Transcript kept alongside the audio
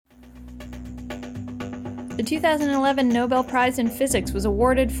The 2011 Nobel Prize in Physics was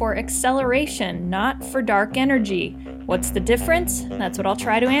awarded for acceleration, not for dark energy. What's the difference? That's what I'll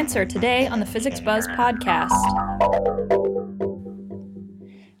try to answer today on the Physics Buzz podcast.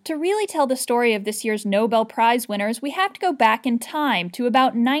 To really tell the story of this year's Nobel Prize winners, we have to go back in time to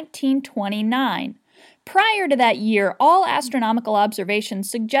about 1929. Prior to that year, all astronomical observations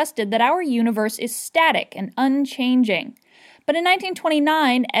suggested that our universe is static and unchanging. But in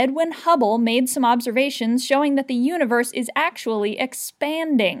 1929, Edwin Hubble made some observations showing that the universe is actually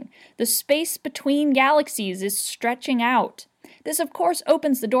expanding. The space between galaxies is stretching out. This, of course,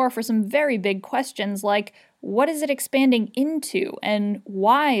 opens the door for some very big questions like, what is it expanding into, and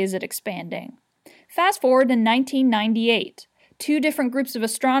why is it expanding? Fast forward to 1998. Two different groups of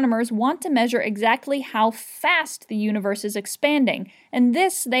astronomers want to measure exactly how fast the universe is expanding, and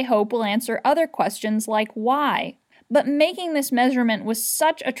this, they hope, will answer other questions like why. But making this measurement was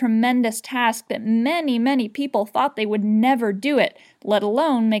such a tremendous task that many people thought they would never do it, let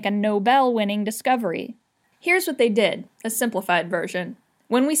alone make a Nobel-winning discovery. Here's what they did, a simplified version.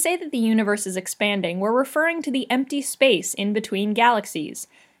 When we say that the universe is expanding, we're referring to the empty space in between galaxies.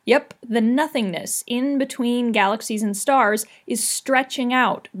 Yep, the nothingness in between galaxies and stars is stretching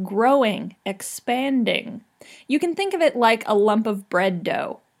out, growing, expanding. You can think of it like a lump of bread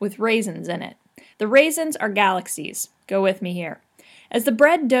dough with raisins in it. The raisins are galaxies. Go with me here. As the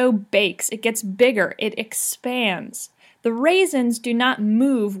bread dough bakes, it gets bigger, it expands. The raisins do not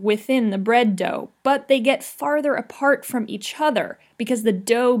move within the bread dough, but they get farther apart from each other because the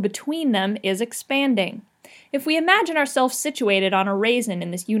dough between them is expanding. If we imagine ourselves situated on a raisin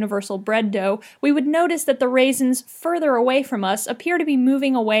in this universal bread dough, we would notice that the raisins further away from us appear to be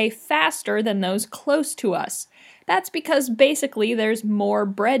moving away faster than those close to us. That's because basically there's more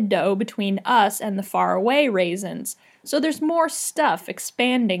bread dough between us and the faraway raisins, so there's more stuff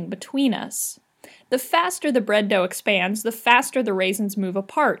expanding between us. The faster the bread dough expands, the faster the raisins move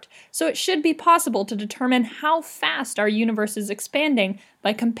apart, so it should be possible to determine how fast our universe is expanding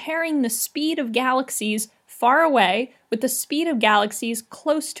by comparing the speed of galaxies far away with the speed of galaxies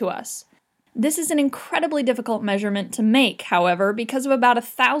close to us. This is an incredibly difficult measurement to make, however, because of about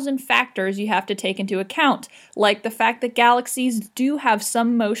 1,000 factors you have to take into account, like the fact that galaxies do have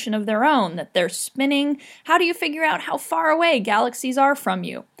some motion of their own, that they're spinning. How do you figure out how far away galaxies are from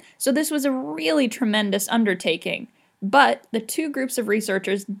you? So this was a really tremendous undertaking. But the two groups of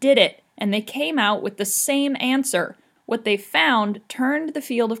researchers did it, and they came out with the same answer. What they found turned the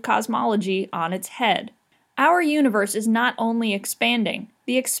field of cosmology on its head. Our universe is not only expanding,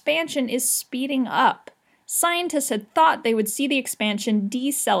 the expansion is speeding up. Scientists had thought they would see the expansion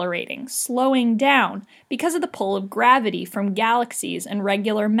decelerating, slowing down, because of the pull of gravity from galaxies and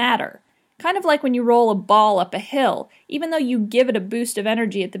regular matter. Kind of like when you roll a ball up a hill. Even though you give it a boost of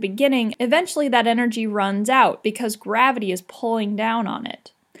energy at the beginning, eventually that energy runs out because gravity is pulling down on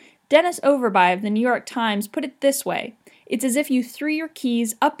it. Dennis Overby of the New York Times put it this way. It's as if you threw your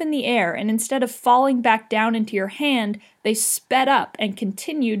keys up in the air and instead of falling back down into your hand, they sped up and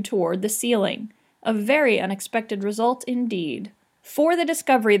continued toward the ceiling. A very unexpected result indeed. For the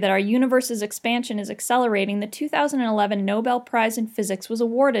discovery that our universe's expansion is accelerating, the 2011 Nobel Prize in Physics was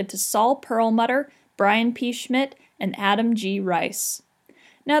awarded to Saul Perlmutter, Brian P. Schmidt, and Adam G. Rice.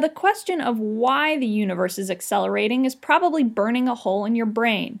 Now, the question of why the universe is accelerating is probably burning a hole in your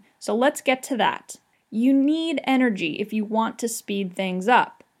brain, so let's get to that. You need energy if you want to speed things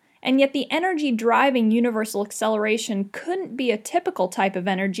up. And yet the energy driving universal acceleration couldn't be a typical type of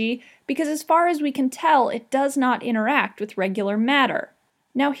energy because as far as we can tell, it does not interact with regular matter.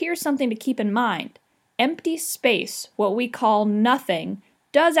 Now here's something to keep in mind. Empty space, what we call nothing,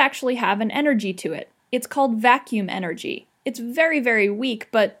 does actually have an energy to it. It's called vacuum energy. It's very weak,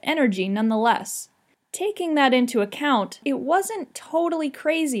 but energy nonetheless. Taking that into account, it wasn't totally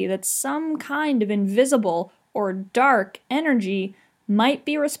crazy that some kind of invisible or dark energy might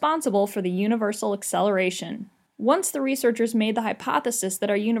be responsible for the universal acceleration. Once the researchers made the hypothesis that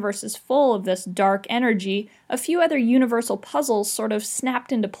our universe is full of this dark energy, a few other universal puzzles sort of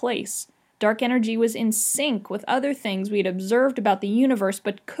snapped into place. Dark energy was in sync with other things we'd observed about the universe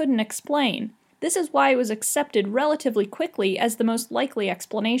but couldn't explain. This is why it was accepted relatively quickly as the most likely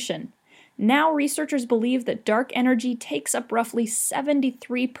explanation. Now researchers believe that dark energy takes up roughly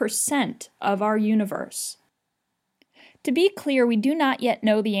 73% of our universe. To be clear, we do not yet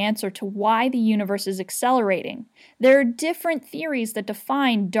know the answer to why the universe is accelerating. There are different theories that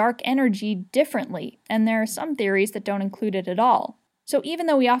define dark energy differently, and there are some theories that don't include it at all. So even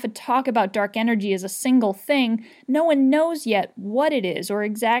though we often talk about dark energy as a single thing, no one knows yet what it is or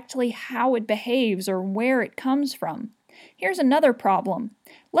exactly how it behaves or where it comes from. Here's another problem.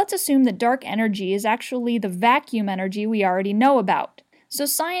 Let's assume that dark energy is actually the vacuum energy we already know about. So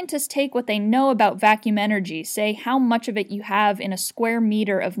scientists take what they know about vacuum energy, say how much of it you have in a square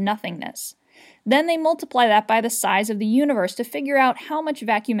meter of nothingness. Then they multiply that by the size of the universe to figure out how much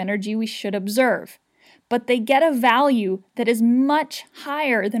vacuum energy we should observe. But they get a value that is much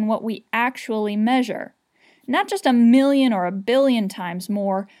higher than what we actually measure. Not just 1,000,000 or 1,000,000,000 times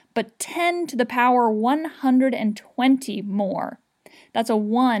more, but 10 to the power 120 more. That's a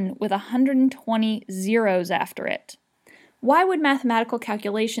 1 with 120 zeros after it. Why would mathematical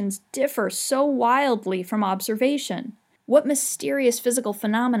calculations differ so wildly from observation? What mysterious physical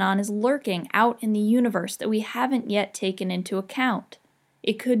phenomenon is lurking out in the universe that we haven't yet taken into account?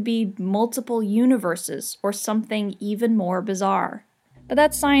 It could be multiple universes or something even more bizarre. But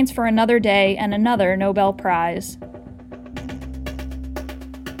that's science for another day and another Nobel Prize.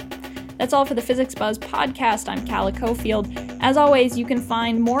 That's all for the Physics Buzz podcast. I'm Calla Cofield. As always, you can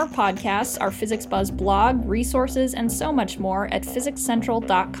find more podcasts, our Physics Buzz blog, resources, and so much more at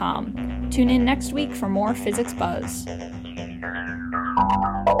physicscentral.com. Tune in next week for more Physics Buzz.